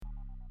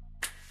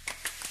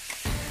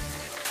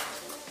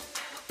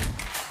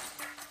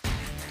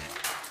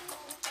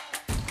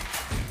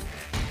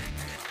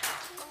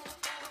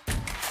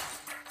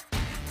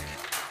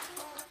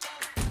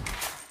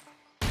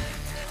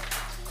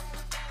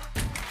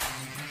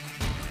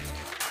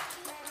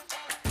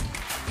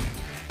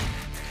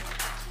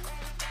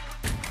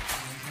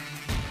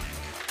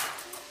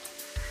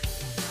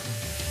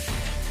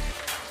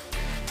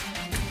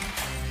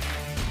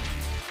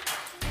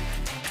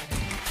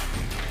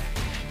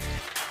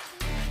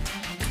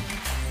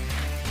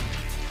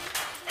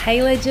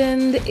Hey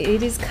legend,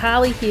 it is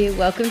Carly here.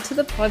 Welcome to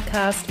the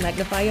podcast,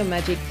 Magnify Your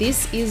Magic.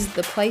 This is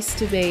the place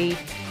to be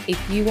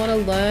if you want to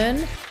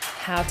learn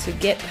how to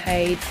get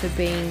paid for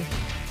being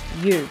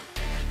you.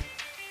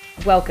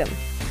 Welcome.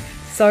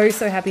 So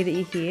happy that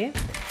you're here.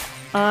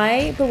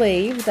 I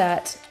believe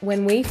that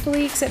when we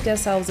fully accept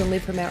ourselves and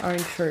live from our own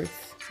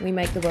truth, we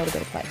make the world a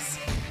better place.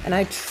 And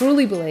I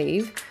truly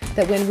believe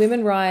that when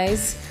women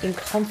rise in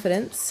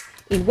confidence,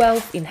 in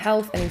wealth, in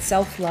health, and in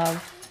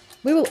self-love,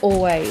 we will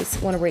always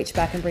want to reach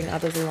back and bring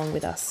others along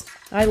with us.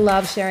 I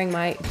love sharing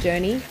my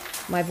journey,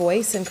 my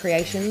voice and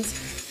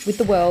creations with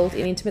the world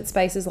in intimate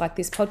spaces like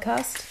this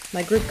podcast,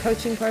 my group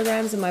coaching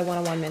programs, and my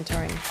one-on-one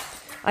mentoring.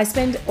 I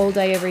spend all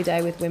day, every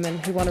day with women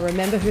who want to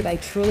remember who they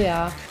truly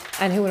are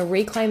and who want to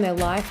reclaim their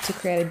life to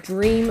create a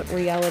dream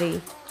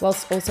reality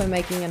whilst also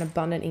making an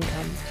abundant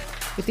income.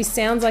 If this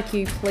sounds like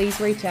you, please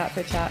reach out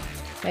for a chat,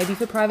 maybe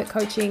for private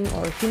coaching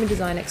or a human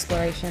design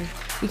exploration.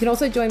 You can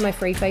also join my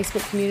free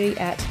Facebook community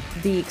at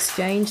The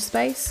Exchange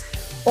Space,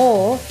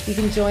 or you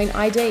can join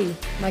ID,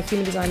 my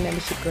human design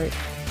membership group.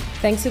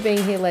 Thanks for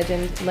being here,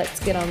 legend. Let's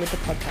get on with the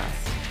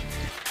podcast.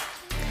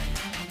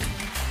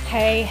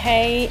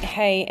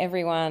 Hey,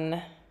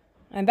 everyone.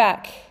 I'm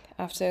back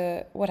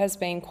after what has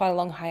been quite a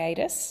long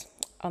hiatus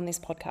on this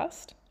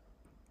podcast.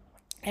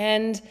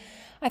 And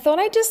I thought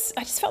I just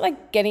felt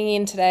like getting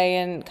in today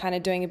and kind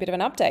of doing a bit of an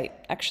update,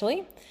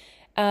 actually,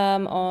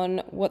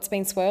 on what's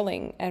been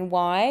swirling and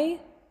why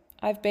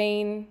I've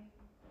been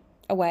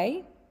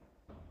away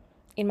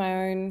in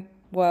my own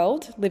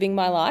world, living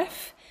my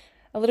life,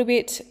 a little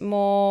bit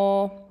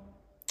more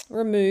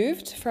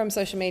removed from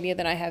social media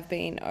than I have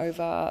been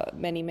over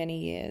many, many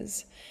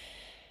years.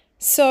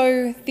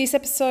 So this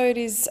episode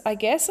is, I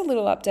guess, a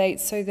little update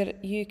so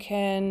that you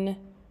can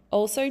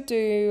also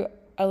do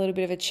a little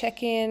bit of a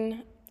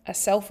check-in, a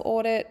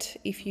self-audit,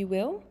 if you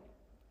will,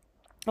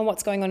 on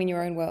what's going on in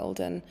your own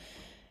world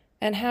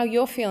and how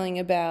you're feeling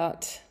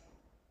about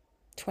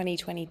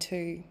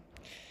 2022.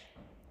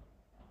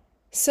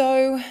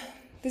 So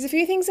there's a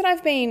few things that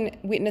I've been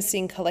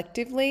witnessing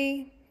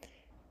collectively,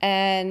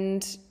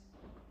 and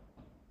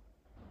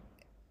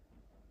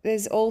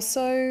there's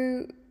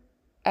also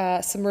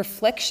some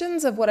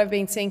reflections of what I've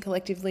been seeing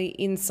collectively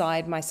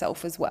inside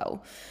myself as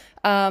well.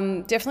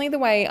 Definitely the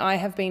way I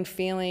have been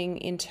feeling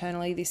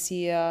internally this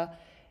year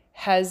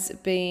has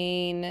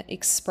been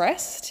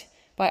expressed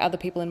by other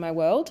people in my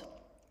world,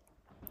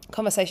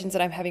 conversations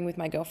that I'm having with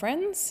my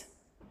girlfriends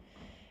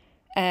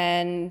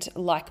and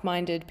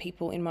like-minded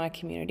people in my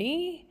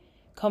community,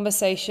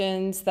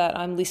 conversations that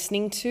I'm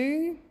listening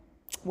to,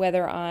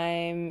 whether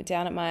I'm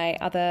down at my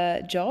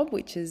other job,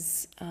 which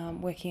is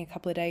working a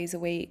couple of days a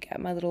week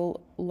at my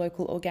little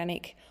local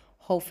organic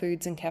Whole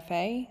Foods and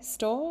cafe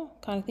store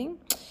kind of thing.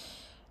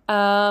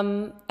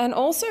 And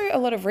also a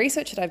lot of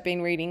research that I've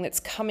been reading that's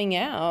coming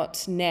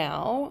out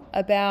now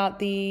about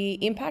the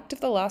impact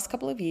of the last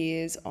couple of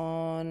years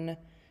on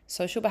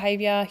social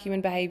behavior,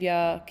 human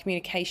behavior,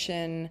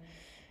 communication,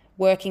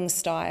 working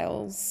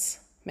styles,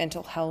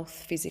 mental health,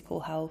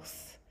 physical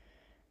health.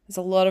 There's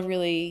a lot of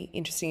really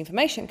interesting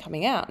information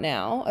coming out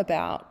now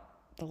about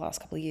the last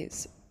couple of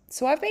years.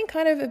 So I've been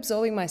kind of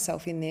absorbing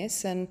myself in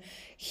this and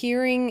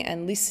hearing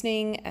and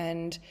listening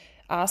and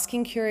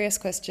asking curious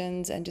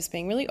questions and just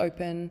being really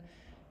open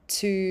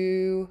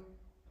to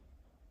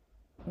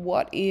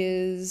what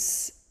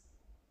is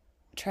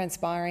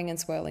transpiring and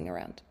swirling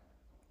around.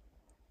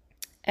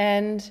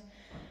 And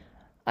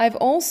I've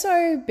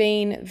also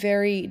been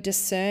very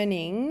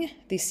discerning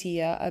this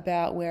year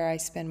about where I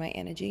spend my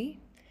energy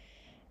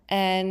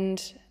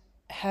and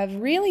have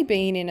really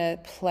been in a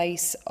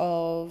place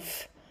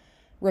of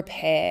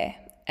repair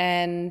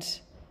and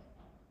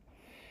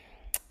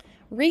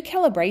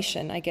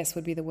recalibration, I guess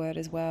would be the word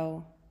as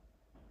well.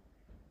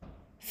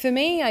 For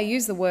me, I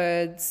use the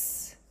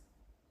words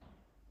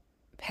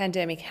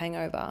pandemic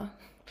hangover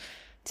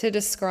to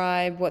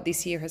describe what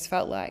this year has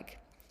felt like,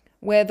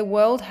 where the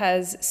world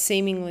has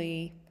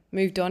seemingly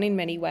moved on in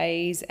many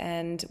ways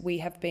and we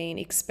have been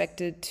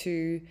expected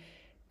to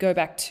go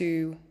back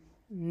to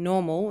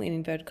normal, in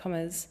inverted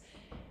commas.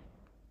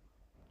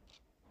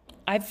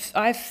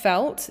 I've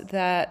felt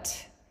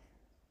that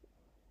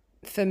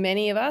for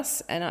many of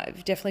us, and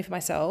definitely for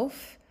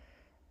myself,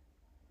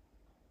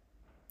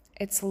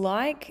 it's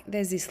like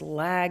there's this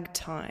lag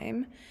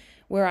time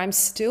where I'm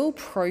still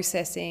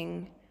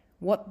processing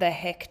what the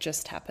heck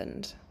just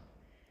happened.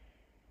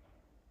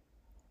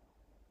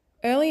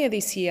 Earlier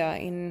this year,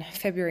 in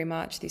February,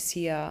 March this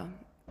year,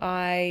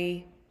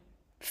 I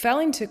fell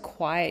into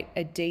quite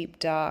a deep,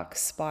 dark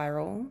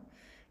spiral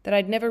that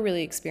I'd never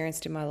really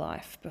experienced in my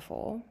life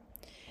before.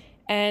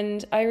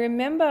 And I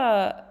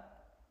remember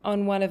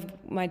on one of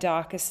my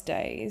darkest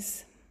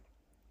days,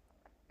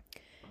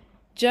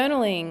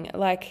 journaling,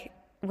 like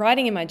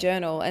writing in my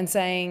journal and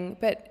saying,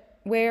 but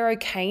we're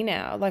okay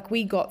now. Like,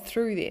 we got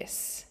through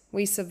this.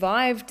 We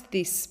survived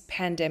this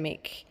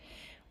pandemic.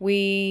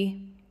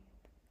 We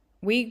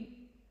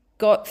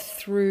got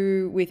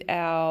through with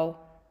our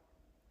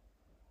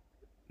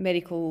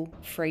medical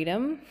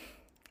freedom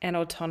and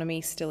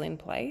autonomy still in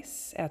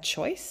place, our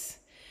choice.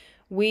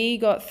 We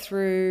got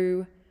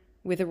through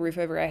with a roof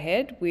over our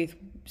head, with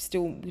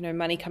still,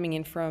 money coming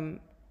in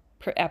from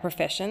our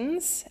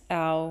professions,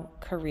 our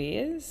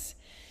careers.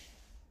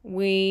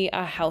 We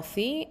are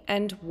healthy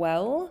and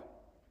well.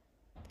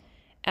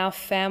 Our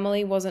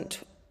family wasn't,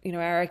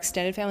 our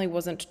extended family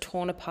wasn't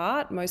torn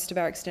apart. Most of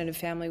our extended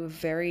family were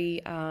very,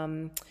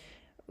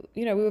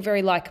 we were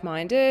very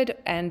like-minded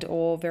and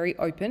or very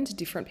open to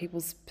different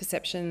people's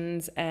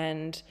perceptions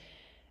and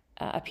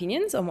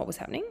opinions on what was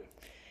happening.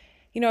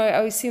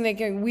 I was sitting there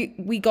going,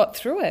 we got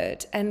through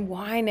it. And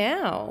why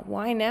now?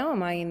 Why now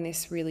am I in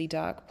this really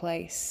dark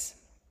place?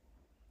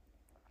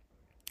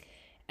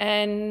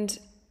 And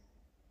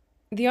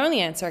the only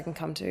answer I can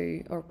come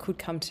to, or could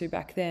come to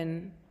back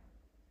then,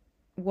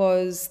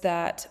 was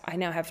that I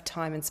now have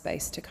time and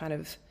space to kind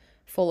of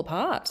fall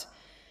apart.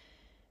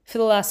 For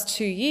the last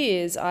 2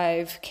 years,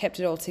 I've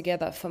kept it all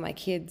together for my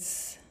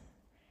kids.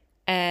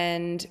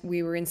 And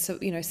we were in,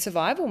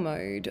 survival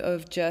mode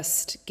of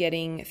just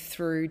getting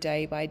through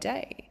day by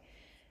day.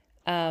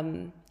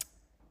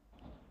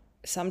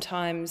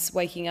 Sometimes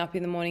waking up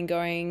in the morning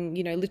going,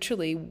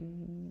 literally,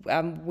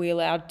 are we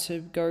allowed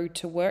to go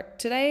to work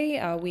today?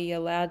 Are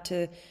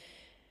the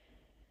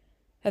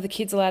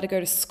kids allowed to go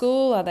to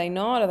school? Are they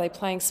not? Are they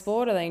playing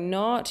sport? Are they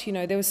not?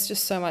 There was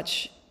just so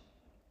much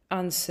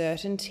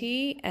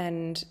uncertainty,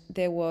 and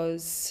there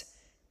was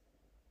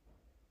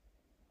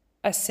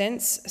a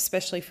sense,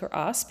 especially for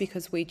us,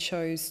 because we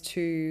chose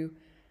to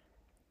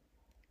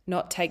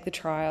not take the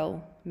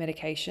trial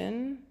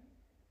medication.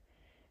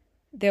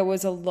 There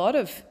was a lot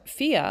of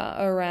fear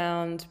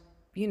around,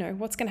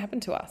 what's going to happen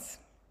to us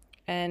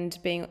and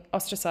being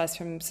ostracized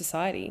from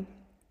society.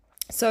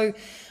 So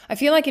I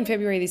feel like in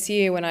February this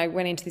year, when I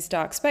went into this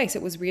dark space,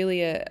 it was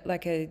really I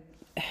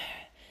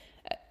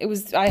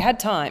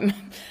had time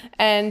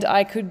and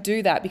I could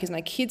do that because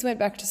my kids went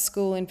back to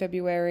school in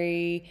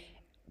February.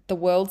 The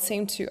world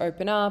seemed to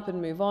open up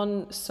and move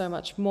on so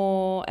much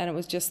more. And it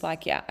was just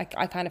like, I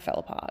kind of fell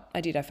apart.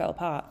 I fell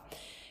apart.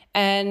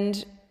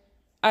 And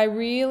I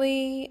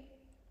really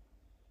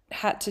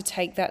had to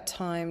take that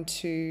time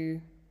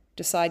to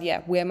decide,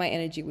 where my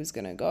energy was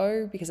going to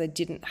go, because I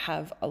didn't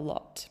have a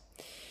lot.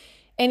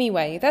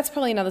 Anyway, that's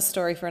probably another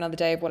story for another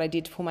day of what I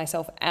did to pull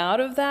myself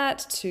out of that,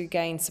 to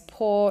gain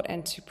support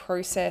and to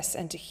process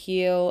and to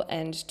heal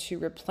and to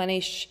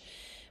replenish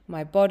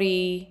my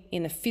body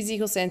in the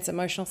physical sense,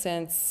 emotional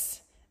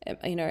sense,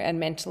 and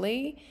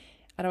mentally.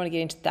 I don't want to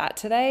get into that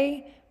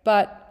today,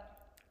 but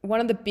one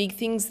of the big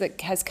things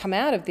that has come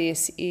out of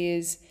this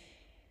is,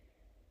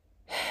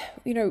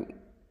 where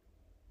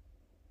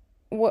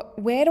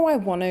do I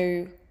want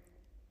to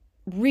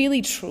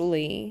really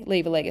truly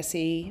leave a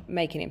legacy,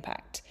 make an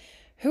impact?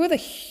 Who are the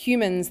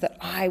humans that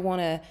I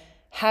want to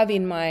have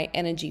in my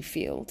energy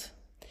field?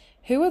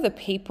 Who are the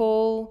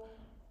people?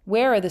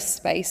 Where are the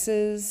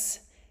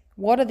spaces?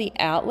 What are the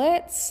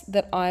outlets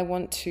that I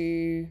want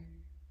to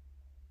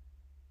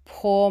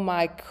pour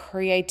my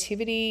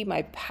creativity,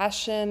 my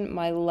passion,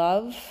 my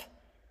love,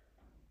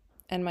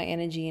 and my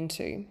energy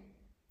into?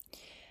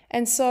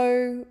 And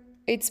so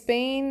it's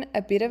been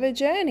a bit of a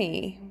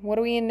journey. What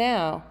are we in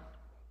now?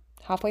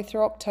 Halfway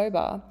through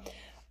October.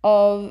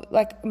 Of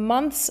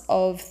months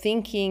of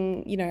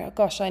thinking,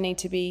 I need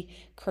to be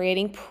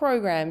creating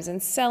programs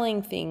and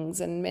selling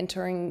things and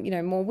mentoring,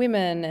 more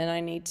women, and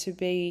I need to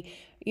be,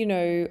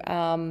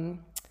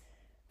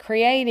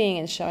 creating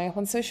and showing up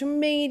on social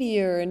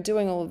media and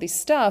doing all of this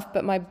stuff.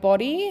 But my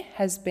body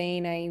has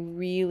been a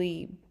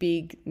really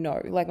big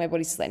no. My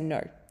body's just like,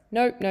 no.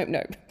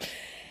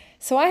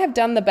 So I have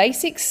done the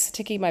basics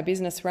to keep my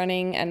business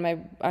running,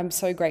 and I'm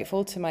so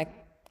grateful to my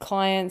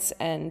clients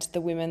and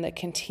the women that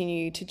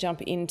continue to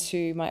jump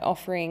into my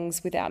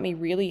offerings without me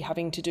really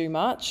having to do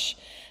much,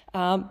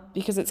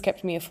 because it's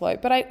kept me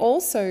afloat. But I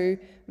also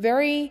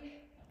very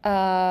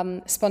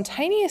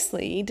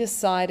spontaneously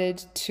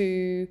decided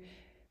to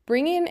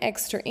bring in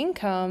extra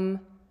income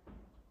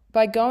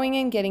by going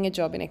and getting a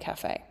job in a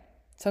cafe.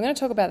 So I'm going to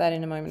talk about that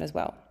in a moment as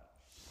well.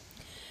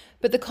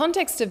 But the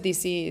context of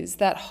this is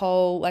that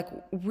whole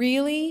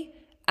really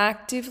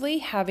actively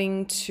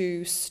having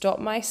to stop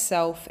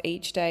myself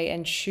each day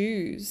and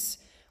choose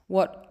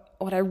what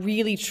I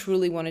really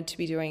truly wanted to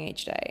be doing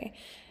each day.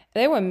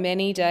 There were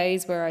many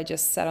days where I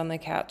just sat on the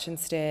couch and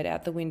stared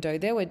out the window.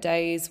 There were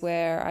days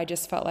where I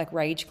just felt like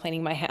rage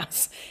cleaning my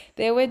house.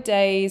 There were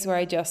days where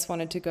I just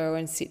wanted to go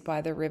and sit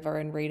by the river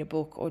and read a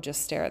book or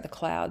just stare at the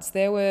clouds.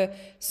 There were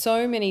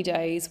so many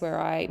days where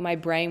my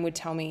brain would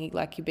tell me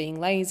you're being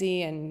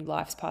lazy and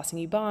life's passing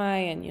you by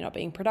and you're not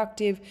being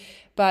productive.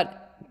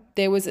 But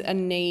there was a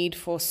need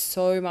for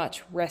so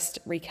much rest,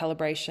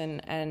 recalibration,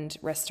 and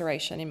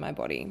restoration in my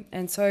body.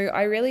 And so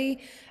I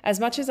really, as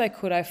much as I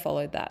could, I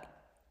followed that.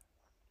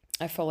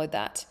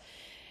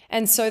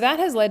 And so that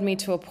has led me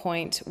to a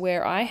point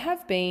where I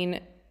have been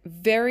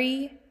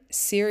very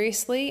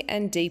seriously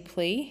and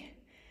deeply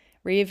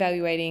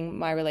reevaluating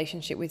my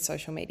relationship with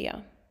social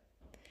media.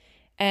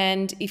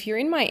 And if you're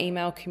in my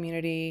email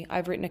community,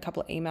 I've written a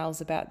couple of emails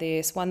about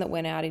this, one that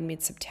went out in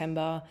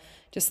mid-September,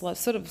 just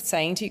sort of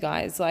saying to you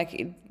guys,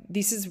 like,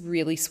 this is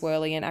really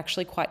swirly and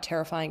actually quite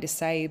terrifying to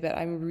say, but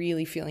I'm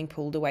really feeling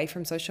pulled away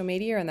from social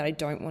media, and that I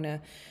don't want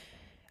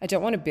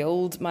to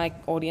build my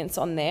audience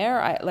on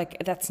there.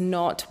 That's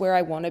not where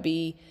I want to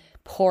be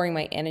pouring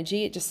my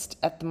energy. It just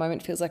at the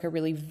moment feels like a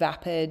really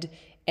vapid,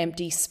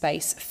 empty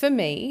space for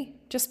me,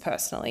 just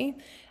personally.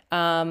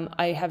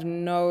 I have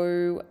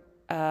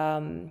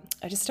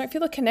I just don't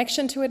feel a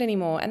connection to it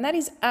anymore. And that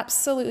is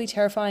absolutely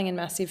terrifying and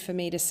massive for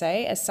me to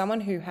say, as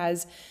someone who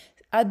has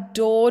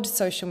adored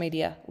social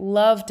media,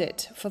 loved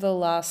it for the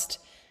last,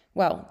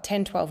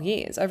 10, 12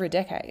 years, over a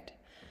decade.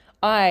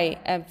 I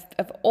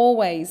have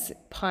always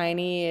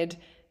pioneered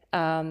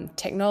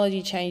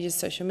technology changes,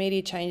 social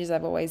media changes.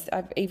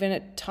 I've even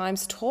at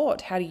times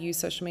taught how to use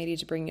social media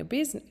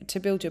to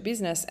build your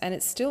business, and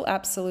it's still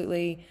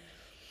absolutely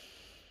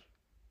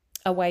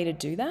a way to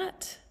do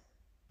that.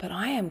 But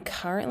I am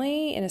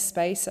currently in a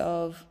space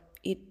of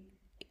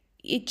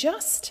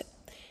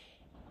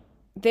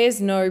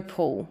there's no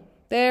pull.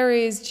 There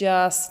is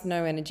just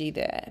no energy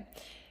there.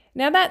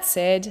 Now, that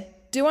said,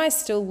 do I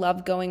still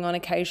love going on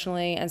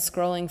occasionally and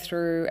scrolling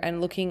through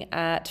and looking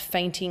at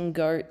fainting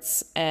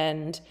goats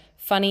and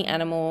funny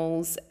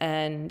animals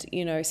and,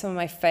 some of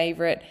my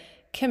favorite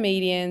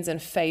comedians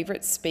and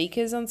favorite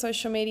speakers on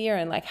social media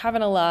and like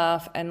having a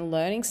laugh and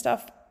learning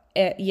stuff?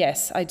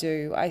 Yes, I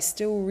do. I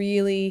still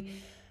really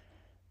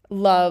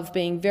love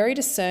being very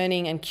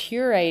discerning and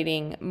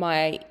curating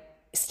my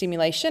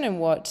stimulation and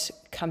what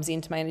comes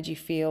into my energy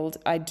field.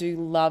 I do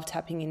love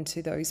tapping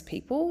into those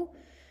people,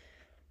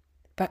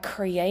 but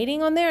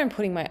creating on there and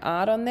putting my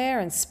art on there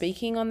and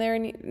speaking on there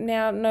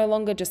now no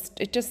longer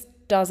it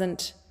just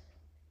doesn't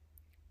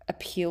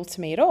appeal to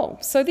me at all.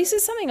 So this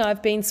is something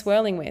I've been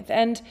swirling with.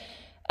 And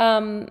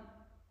I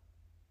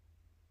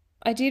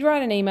did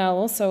write an email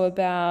also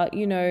about,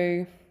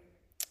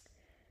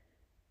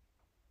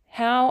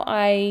 how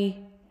I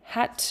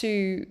had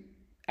to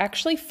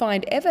actually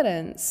find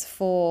evidence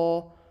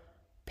for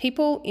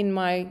people in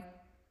my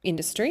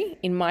industry,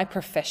 in my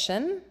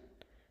profession,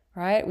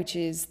 right, which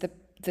is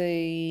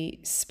the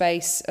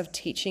space of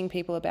teaching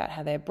people about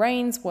how their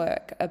brains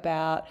work,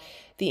 about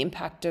the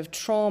impact of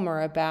trauma,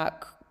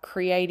 about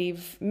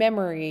creative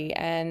memory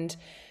and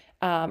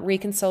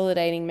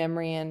reconsolidating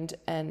memory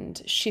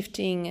and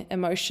shifting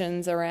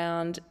emotions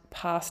around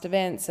past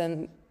events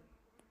and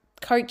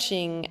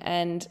coaching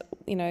and,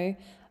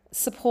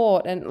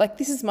 support. And like,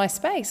 this is my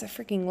space. I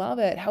freaking love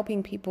it.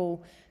 Helping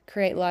people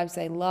create lives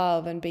they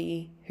love and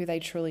be who they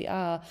truly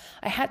are.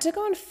 I had to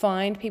go and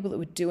find people that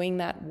were doing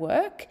that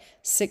work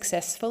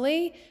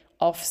successfully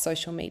off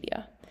social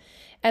media.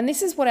 And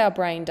this is what our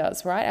brain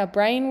does, right? Our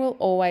brain will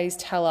always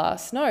tell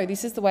us, no,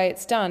 this is the way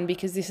it's done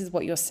because this is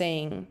what you're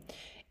seeing.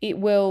 It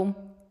will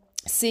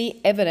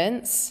see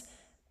evidence,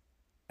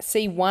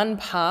 see one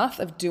path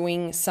of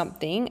doing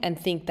something and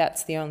think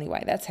that's the only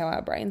way. That's how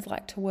our brains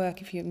like to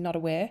work, if you're not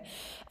aware.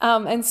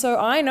 And so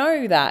I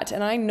know that,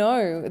 and I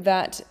know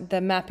that the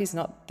map is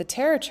not the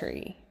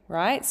territory,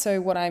 right? So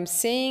what I'm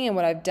seeing and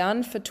what I've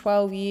done for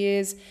 12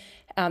 years,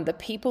 the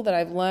people that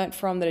I've learnt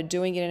from that are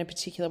doing it in a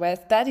particular way,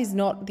 that is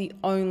not the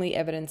only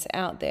evidence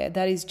out there.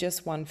 That is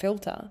just one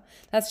filter.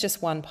 That's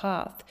just one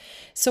path.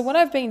 So what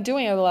I've been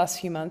doing over the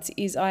last few months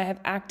is I have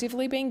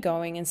actively been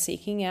going and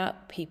seeking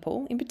out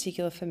people, in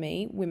particular for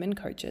me, women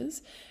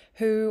coaches,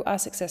 who are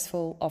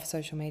successful off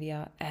social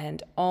media.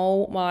 And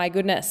oh my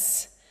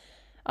goodness,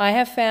 I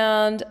have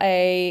found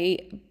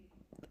I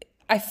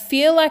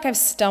feel like I've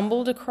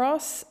stumbled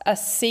across a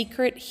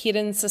secret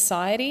hidden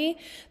society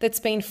that's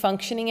been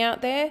functioning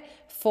out there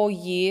for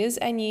years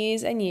and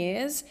years and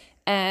years,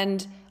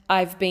 and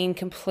I've been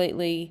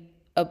completely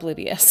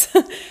oblivious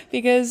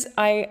because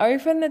I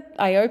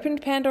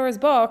opened Pandora's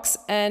box,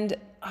 and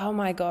oh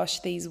my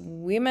gosh, these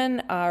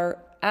women are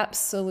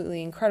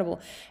absolutely incredible.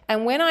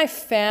 And when I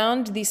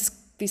found this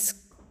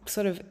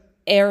sort of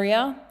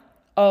area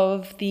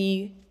of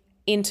the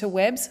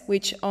interwebs,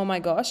 which, oh my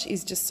gosh,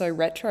 is just so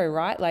retro,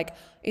 right? Like,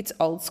 it's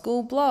old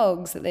school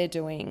blogs that they're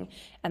doing,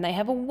 and they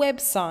have a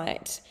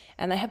website,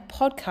 and they have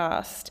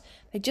podcast.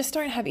 They just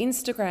don't have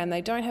Instagram.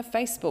 They don't have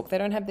Facebook. They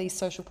don't have these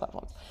social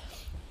platforms.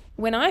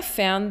 When I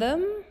found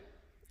them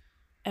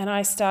and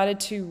I started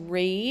to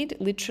read,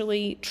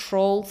 literally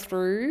trawl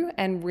through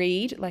and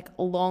read like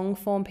long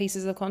form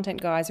pieces of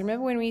content, guys.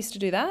 Remember when we used to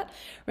do that?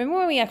 Remember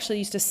when we actually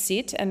used to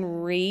sit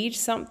and read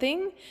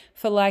something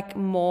for like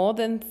more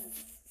than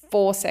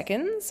 4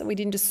 seconds? We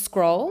didn't just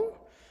scroll.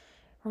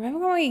 Remember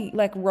when we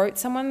read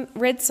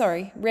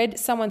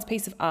someone's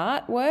piece of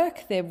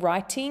artwork, their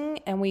writing,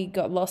 and we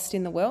got lost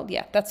in the world?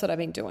 Yeah, that's what I've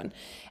been doing.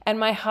 And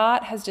my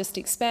heart has just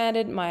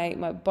expanded, my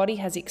body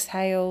has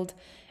exhaled,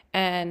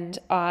 and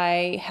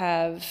I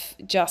have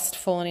just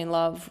fallen in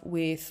love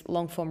with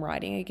long form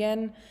writing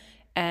again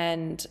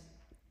and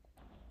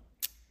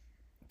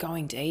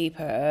going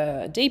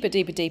deeper.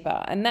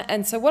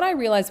 And so what I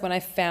realized when I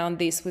found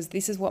this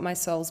is what my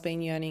soul's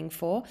been yearning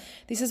for.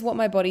 This is what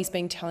my body's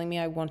been telling me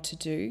I want to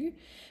do,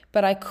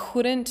 but I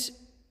couldn't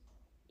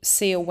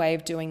see a way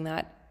of doing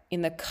that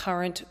in the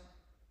current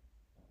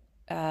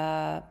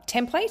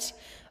template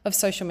of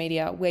social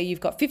media, where you've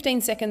got 15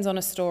 seconds on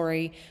a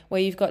story,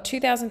 where you've got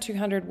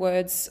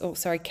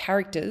 2,200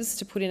 characters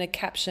to put in a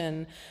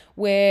caption,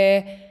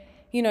 where,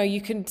 you know,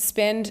 you can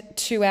spend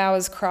 2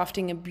 hours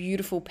crafting a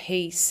beautiful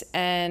piece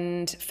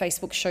and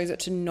Facebook shows it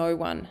to no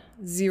one.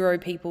 0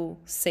 people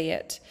see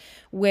it.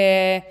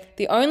 Where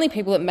the only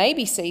people that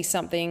maybe see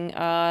something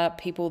are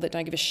people that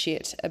don't give a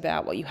shit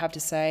about what you have to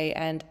say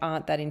and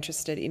aren't that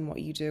interested in what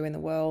you do in the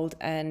world,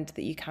 and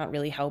that you can't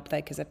really help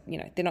that because, you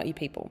know, they're not your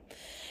people.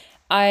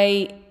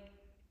 I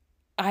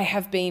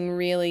have been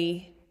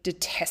really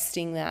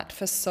detesting that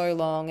for so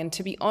long, and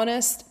to be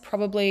honest,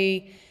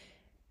 probably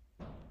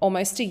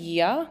almost a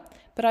year,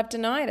 but I've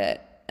denied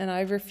it and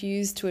I've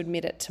refused to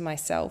admit it to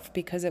myself,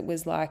 because it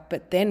was like,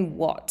 but then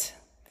what?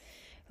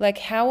 Like,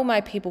 how will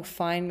my people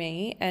find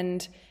me,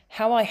 and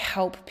how I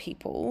help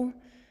people,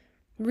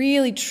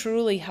 really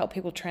truly help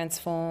people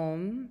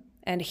transform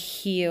and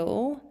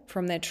heal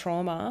from their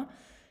trauma,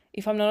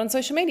 if I'm not on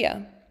social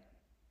media?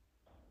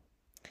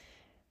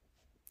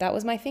 That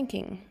was my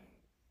thinking.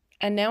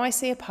 And now I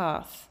see a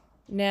path.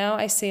 Now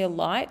I see a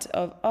light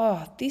of,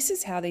 oh, this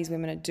is how these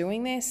women are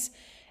doing this,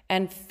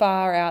 and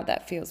far out,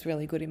 that feels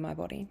really good in my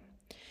body.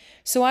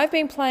 So I've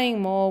been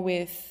playing more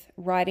with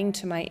writing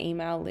to my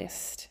email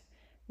list.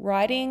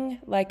 Writing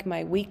like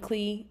my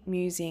weekly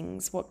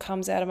musings, what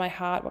comes out of my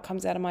heart, what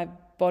comes out of my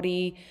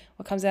body,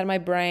 what comes out of my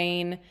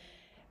brain,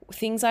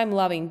 things I'm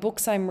loving,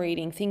 books I'm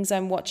reading, things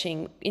I'm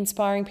watching,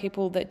 inspiring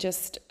people that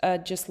just are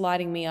just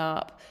lighting me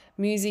up,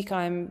 music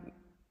I'm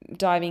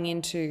diving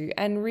into,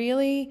 and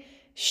really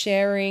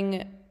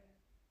sharing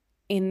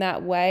in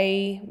that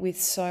way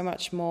with so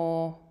much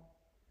more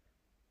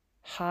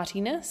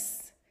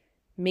heartiness,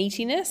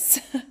 meatiness,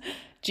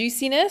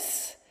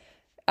 juiciness,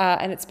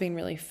 and it's been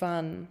really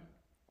fun.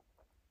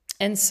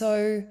 And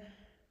so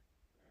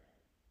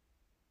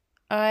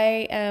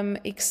I am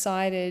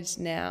excited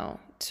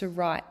now to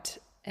write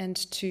and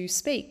to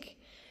speak.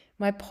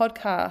 My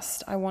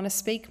podcast, I want to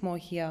speak more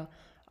here.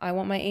 I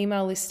want my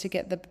email list to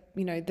get the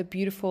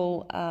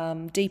beautiful,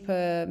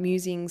 deeper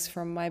musings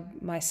from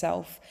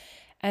myself.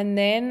 And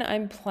then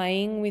I'm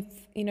playing with,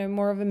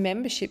 more of a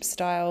membership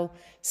style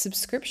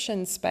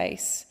subscription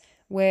space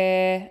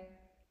where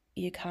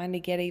you kind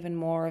of get even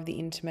more of the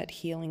intimate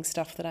healing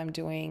stuff that I'm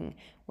doing,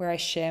 where I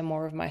share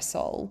more of my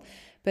soul.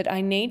 But I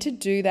need to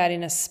do that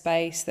in a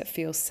space that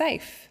feels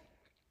safe.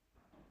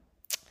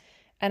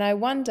 And I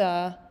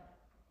wonder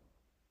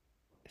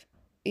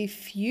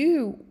if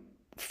you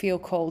feel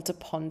called to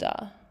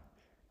ponder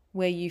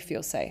where you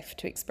feel safe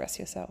to express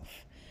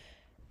yourself.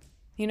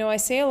 I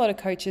see a lot of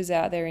coaches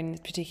out there,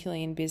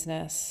 particularly in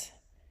business,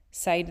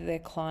 say to their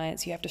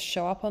clients, you have to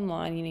show up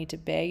online, you need to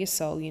bare your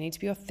soul, you need to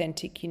be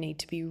authentic, you need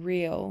to be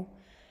real.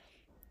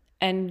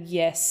 And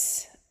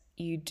yes,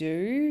 you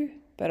do,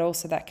 but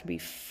also that can be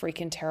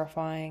freaking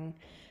terrifying,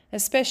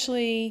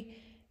 especially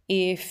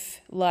if,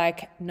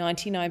 like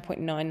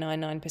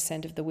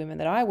 99.999% of the women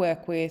that I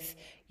work with,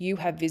 you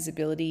have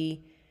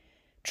visibility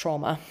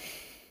trauma.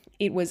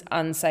 It was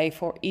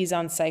unsafe or is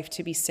unsafe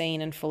to be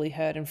seen and fully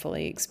heard and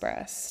fully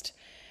expressed.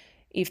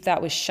 If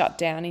that was shut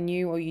down in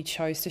you, or you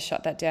chose to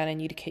shut that down in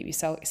you to keep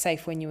yourself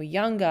safe when you were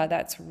younger,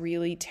 that's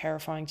really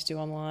terrifying to do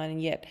online.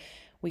 And yet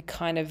we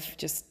kind of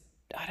just,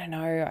 I don't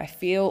know, I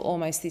feel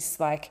almost this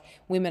like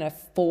women are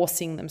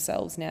forcing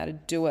themselves now to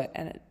do it,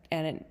 and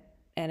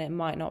it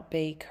might not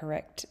be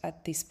correct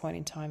at this point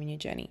in time in your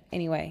journey.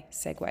 Anyway,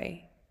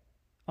 segue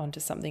onto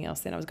something else.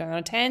 Then I was going on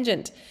a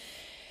tangent.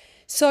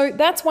 So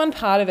that's one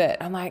part of it.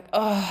 I'm like,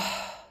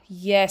 oh,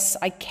 yes,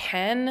 I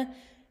can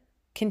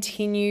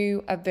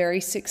continue a very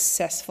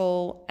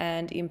successful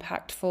and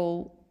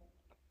impactful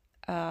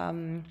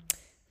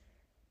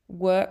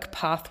work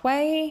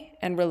pathway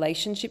and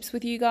relationships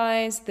with you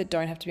guys that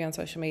don't have to be on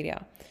social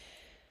media.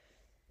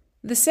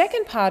 The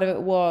second part of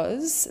it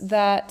was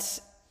that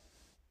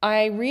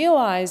I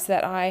realized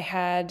that I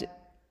had,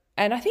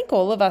 and I think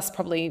all of us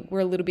probably were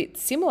a little bit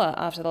similar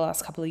after the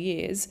last couple of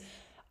years,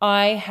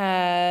 I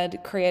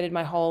had created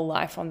my whole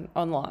life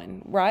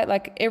online, right?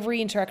 Like every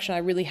interaction I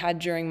really had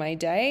during my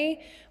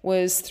day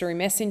was through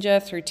Messenger,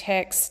 through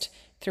text,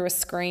 through a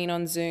screen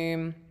on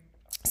Zoom.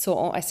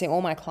 So I see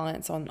all my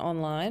clients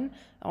online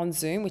on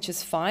Zoom, which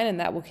is fine,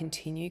 and that will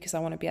continue because I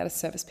want to be able to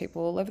service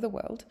people all over the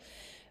world.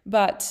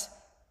 But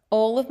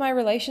all of my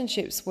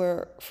relationships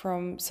were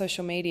from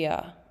social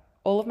media.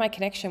 All of my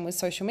connection was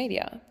social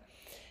media.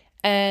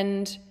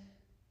 And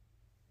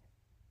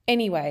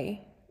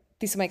anyway,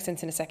 this will make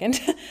sense in a second.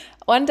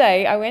 One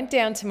day I went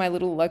down to my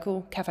little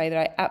local cafe that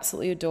I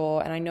absolutely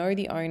adore, and I know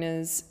the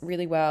owners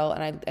really well,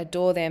 and I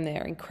adore them.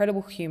 They're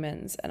incredible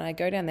humans. And I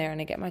go down there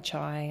and I get my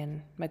chai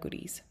and my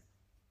goodies,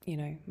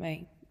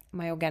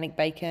 my organic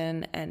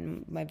bacon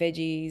and my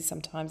veggies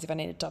sometimes if I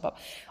need to top up.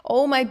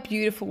 All my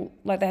beautiful,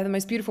 like they have the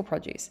most beautiful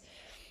produce.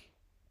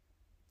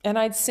 And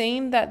I'd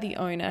seen that the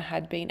owner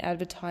had been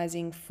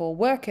advertising for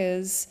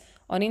workers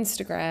on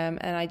Instagram,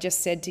 and I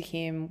just said to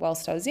him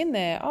whilst I was in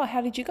there, oh, how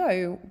did you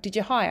go? Did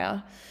you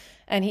hire?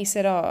 And he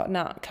said, oh,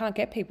 no, can't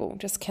get people,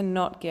 just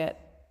cannot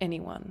get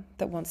anyone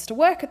that wants to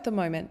work at the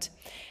moment.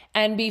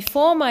 And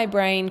before my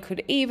brain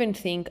could even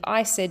think,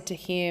 I said to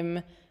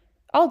him,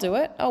 I'll do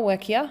it. I'll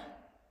work here.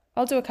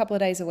 I'll do a couple of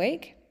days a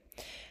week.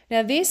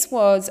 Now, this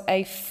was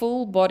a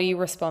full body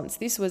response.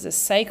 This was a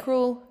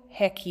sacral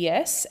heck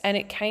yes. And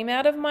it came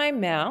out of my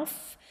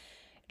mouth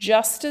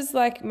just as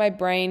like my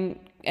brain,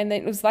 and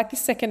then it was like the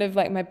second of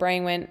like my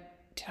brain went,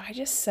 did I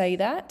just say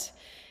that?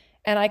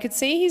 And I could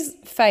see his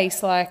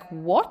face like,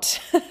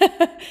 what?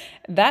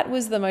 That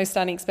was the most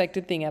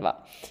unexpected thing ever.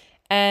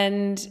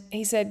 And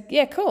he said,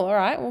 yeah, cool. All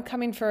right, we'll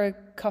come in for a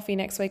coffee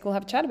next week. We'll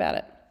have a chat about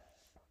it.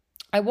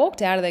 I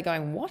walked out of there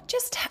going, what?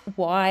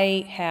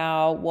 Why,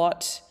 how,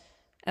 what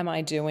am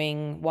I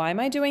doing? Why am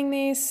I doing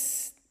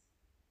this?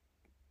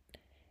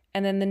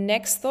 And then the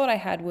next thought I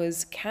had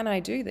was, can I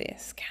do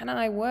this? Can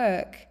I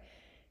work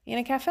in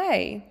a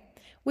cafe?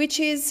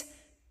 Which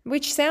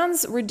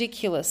sounds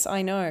ridiculous,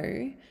 I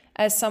know,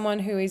 as someone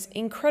who is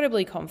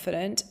incredibly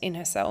confident in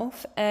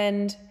herself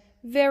and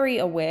very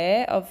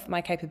aware of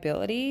my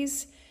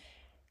capabilities.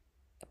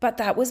 But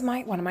that was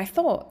one of my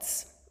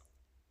thoughts.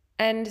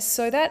 And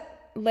so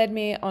that led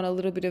me on a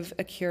little bit of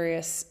a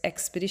curious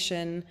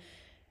expedition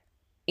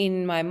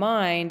in my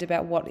mind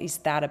about what is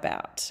that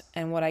about.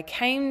 And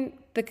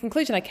the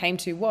conclusion I came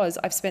to was,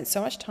 I've spent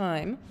so much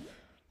time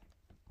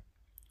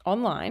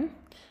online.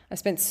 I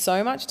spent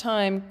so much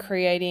time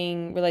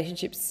creating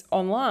relationships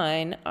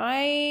online.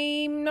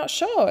 I'm not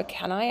sure.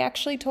 Can I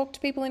actually talk to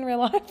people in real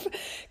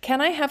life? Can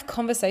I have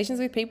conversations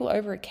with people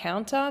over a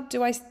counter?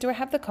 Do I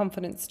have the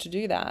confidence to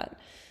do that?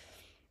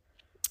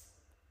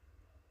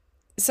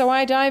 So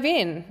I dive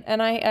in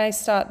and I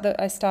start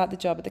the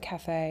job at the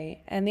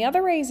cafe. And the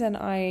other reason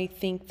I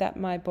think that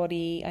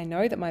I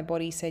know that my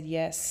body said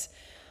yes,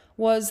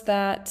 was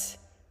that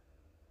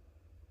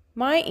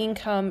my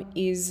income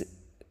is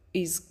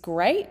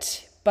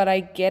great, but I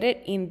get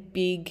it in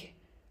big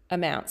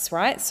amounts,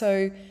 right?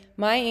 So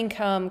my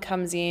income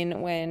comes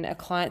in when a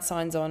client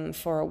signs on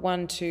for a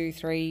 1, 2,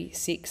 3,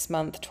 6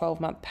 month,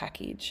 12-month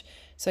package.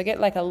 So I get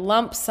like a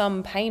lump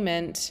sum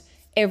payment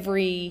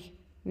every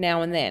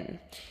now and then.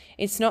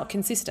 It's not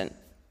consistent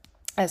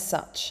as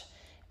such.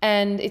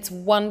 And it's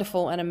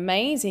wonderful and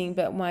amazing,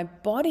 but my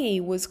body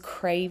was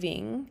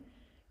craving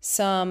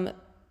some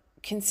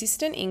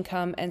consistent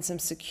income and some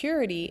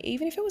security,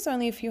 even if it was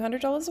only a few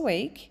 $100s a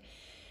week,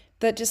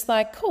 that just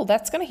like, cool,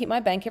 that's going to hit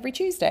my bank every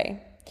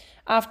Tuesday.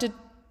 After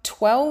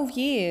 12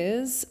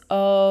 years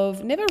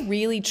of never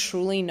really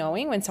truly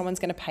knowing when someone's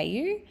going to pay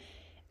you,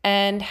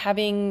 and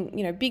having,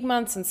 big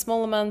months and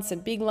smaller months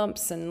and big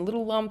lumps and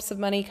little lumps of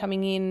money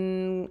coming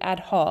in ad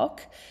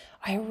hoc,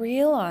 I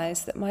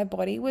realized that my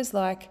body was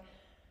like,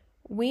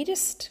 we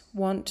just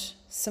want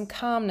some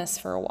calmness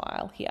for a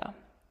while here.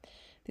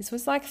 This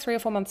was like 3 or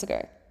 4 months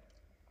ago.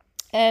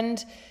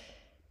 And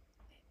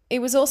it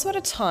was also at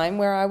a time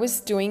where I was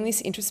doing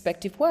this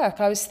introspective work.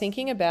 I was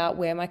thinking about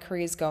where my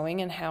career is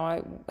going and how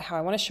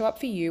I want to show up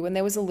for you. And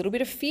there was a little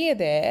bit of fear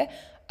there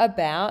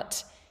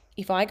about,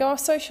 if I go off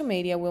social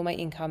media, will my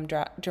income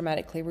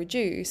dramatically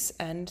reduce?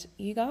 And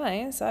you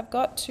guys, I've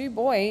got 2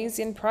 boys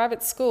in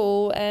private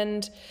school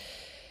and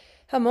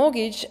a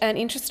mortgage, and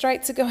interest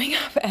rates are going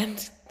up,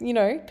 and,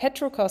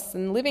 petrol costs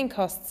and living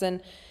costs.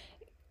 And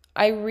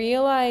I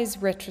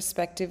realized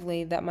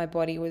retrospectively that my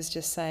body was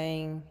just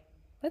saying,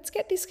 let's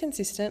get this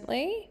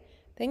consistently.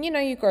 Then,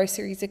 your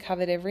groceries are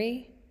covered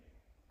every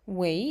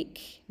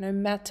week, no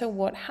matter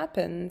what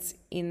happens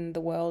in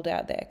the world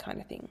out there, kind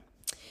of thing.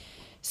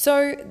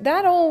 So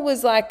that all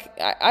was like,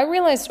 I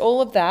realized all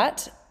of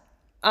that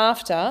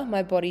after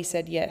my body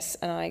said yes,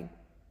 and I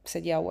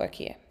said, yeah, I'll work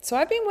here. So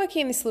I've been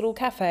working in this little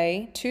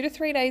cafe 2 to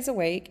 3 days a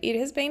week. It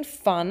has been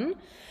fun.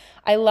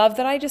 I love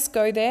that I just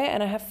go there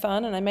and I have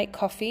fun and I make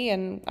coffee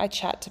and I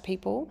chat to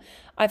people.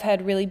 I've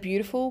had really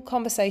beautiful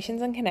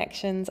conversations and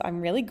connections.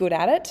 I'm really good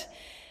at it.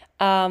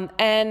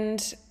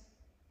 And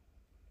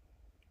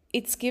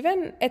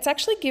it's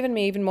actually given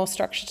me even more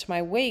structure to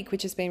my week,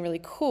 which has been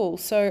really cool.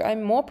 So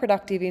I'm more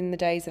productive in the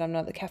days that I'm not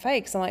at the cafe,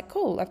 because I'm like,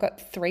 cool, I've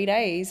got 3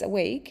 days a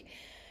week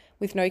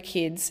with no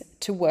kids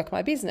to work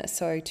my business.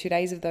 So 2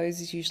 days of those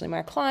is usually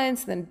my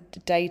clients, then a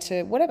day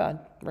to whatever,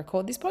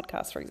 record this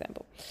podcast, for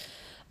example.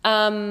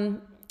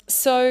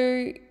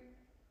 So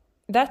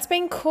that's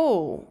been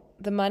cool.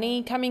 The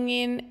money coming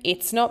in,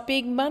 it's not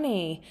big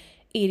money.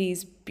 It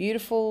is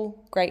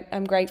beautiful, great.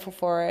 I'm grateful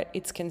for it.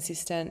 It's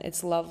consistent,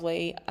 it's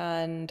lovely.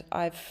 And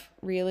I've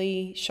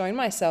really shown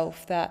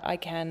myself that I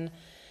can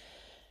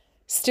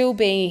still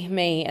be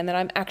me and that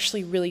I'm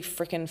actually really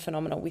freaking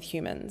phenomenal with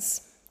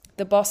humans.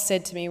 The boss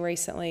said to me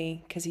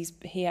recently, because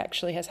he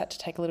actually has had to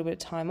take a little bit of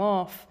time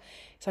off,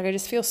 it's like, I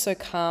just feel so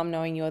calm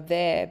knowing you're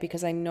there,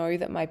 because I know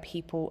that my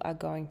people are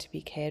going to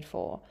be cared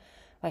for.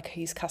 Like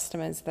his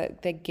customers,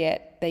 that they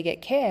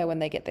get care when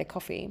they get their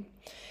coffee.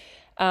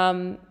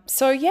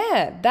 So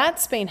yeah,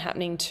 that's been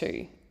happening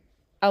too,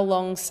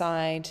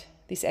 alongside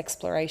this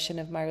exploration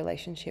of my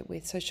relationship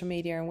with social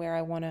media and where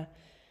I want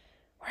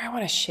where I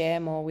want to share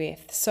more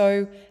with.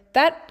 So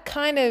that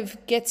kind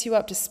of gets you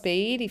up to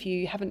speed if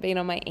you haven't been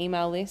on my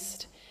email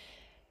list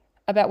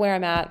about where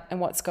I'm at and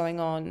what's going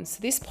on.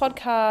 So this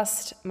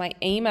podcast, my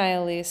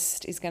email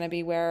list is going to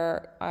be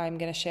where I'm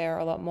going to share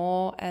a lot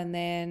more, and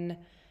then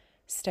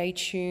stay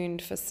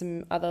tuned for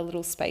some other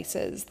little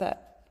spaces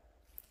that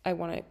I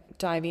want to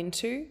dive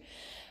into.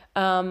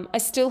 I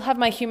still have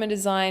my human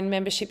design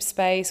membership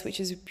space, which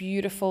is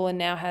beautiful and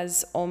now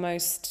has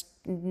almost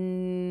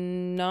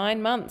 10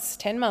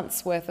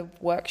 months worth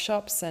of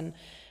workshops and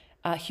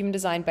human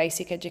design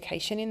basic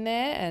education in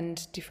there,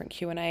 and different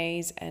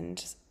Q&As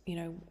and,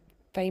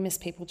 famous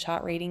people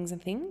chart readings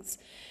and things.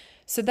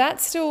 So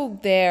that's still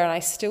there, and I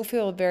still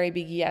feel a very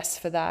big yes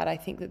for that. I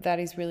think that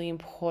is really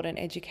important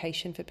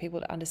education for people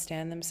to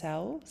understand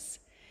themselves.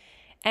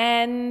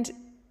 And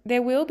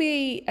there will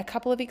be a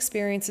couple of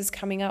experiences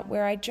coming up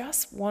where I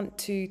just want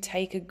to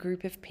take a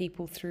group of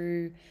people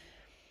through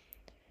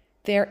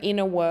their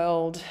inner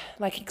world,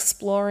 like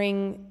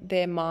exploring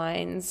their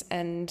minds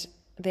and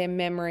their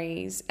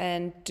memories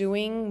and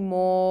doing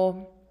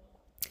more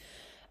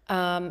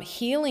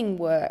healing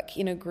work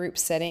in a group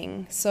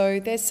setting. So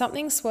there's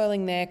something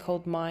swirling there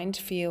called Mind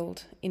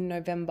Field in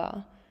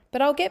November.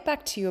 But I'll get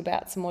back to you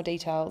about some more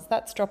details.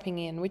 That's dropping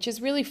in, which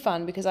is really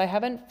fun because I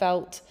haven't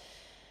felt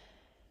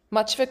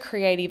much of a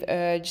creative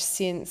urge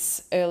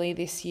since early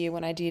this year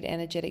when I did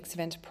Energetics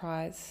of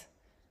Enterprise.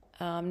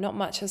 Not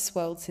much has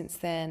swirled since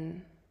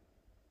then.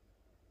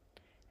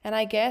 And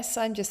I guess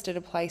I'm just at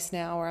a place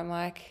now where I'm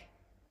like,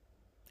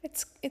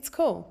 it's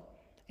cool.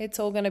 It's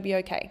all going to be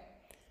okay.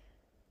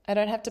 I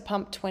don't have to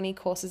pump 20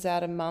 courses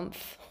out a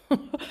month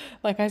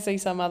like I see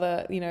some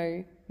other,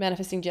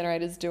 manifesting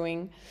generators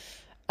doing.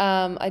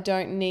 I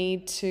don't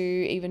need to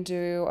even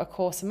do a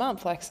course a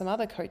month like some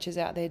other coaches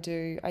out there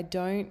do. I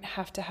don't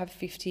have to have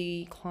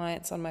 50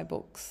 clients on my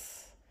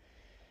books.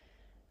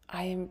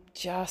 I am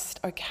just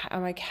okay.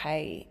 I'm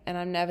okay, and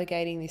I'm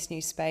navigating this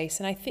new space.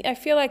 And I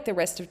feel like the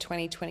rest of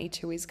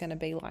 2022 is going to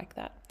be like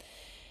that.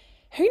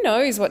 Who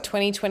knows what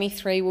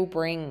 2023 will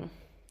bring?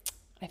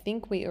 I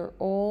think we are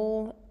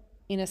all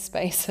in a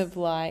space of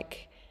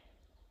like,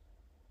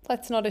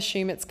 let's not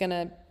assume it's going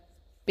to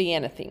be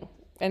anything,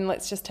 and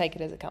let's just take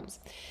it as it comes.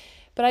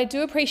 But I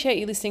do appreciate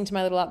you listening to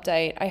my little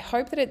update. I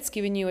hope that it's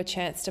given you a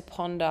chance to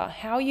ponder,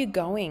 how are you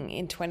going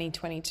in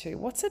 2022?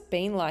 What's it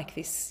been like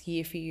this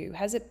year for you?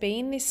 Has it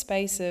been this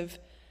space of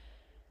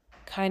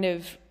kind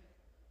of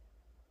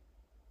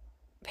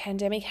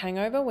pandemic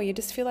hangover where you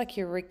just feel like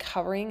you're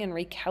recovering and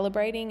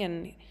recalibrating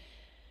and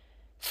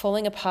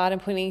falling apart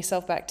and putting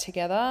yourself back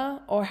together?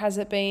 Or has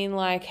it been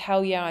like,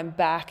 hell yeah, I'm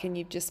back, and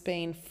you've just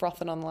been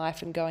frothing on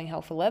life and going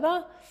hell for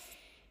leather?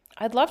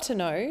 I'd love to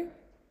know.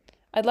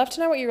 I'd love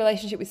to know what your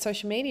relationship with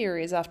social media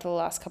is after the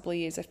last couple of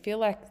years. I feel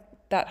like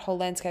that whole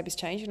landscape has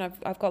changed, and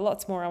I've got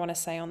lots more I want to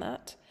say on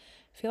that.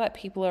 I feel like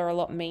people are a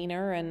lot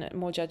meaner and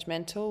more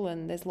judgmental,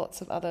 and there's lots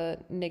of other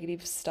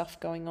negative stuff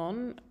going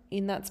on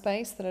in that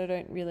space that I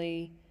don't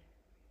really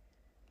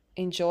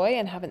enjoy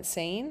and haven't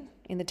seen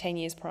in the 10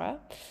 years prior.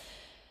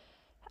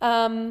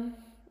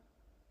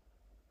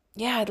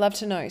 I'd love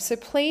to know. So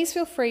please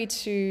feel free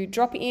to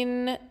drop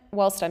in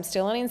whilst I'm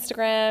still on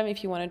Instagram.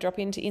 If you want to drop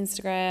into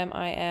Instagram,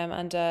 I am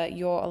under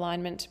Your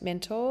Alignment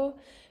Mentor.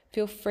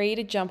 Feel free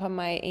to jump on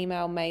my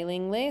email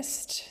mailing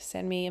list,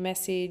 send me a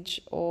message,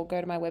 or go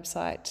to my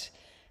website,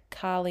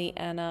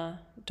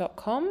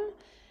 carlyanna.com.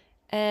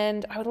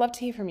 And I would love to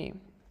hear from you.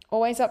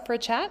 Always up for a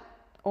chat,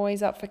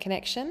 always up for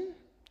connection.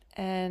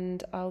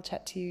 And I'll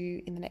chat to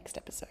you in the next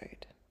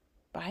episode.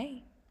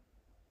 Bye.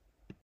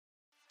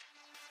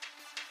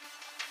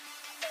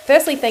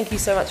 Firstly, thank you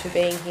so much for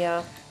being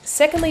here.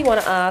 Secondly,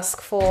 want to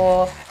ask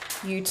for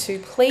you to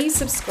please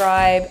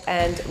subscribe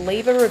and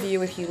leave a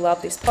review if you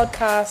love this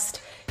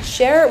podcast.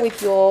 Share it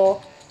with your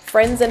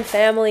friends and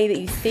family that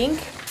you think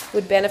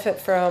would benefit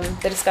from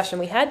the discussion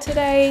we had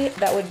today.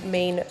 That would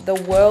mean the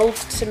world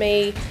to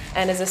me.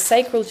 And as a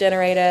sacral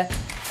generator,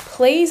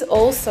 please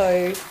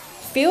also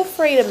feel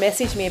free to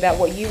message me about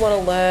what you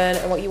want to learn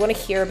and what you want to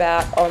hear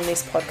about on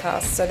this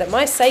podcast, so that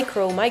my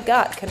sacral, my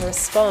gut, can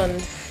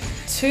respond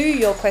to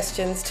your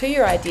questions, to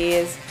your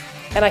ideas,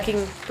 and I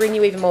can bring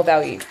you even more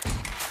value.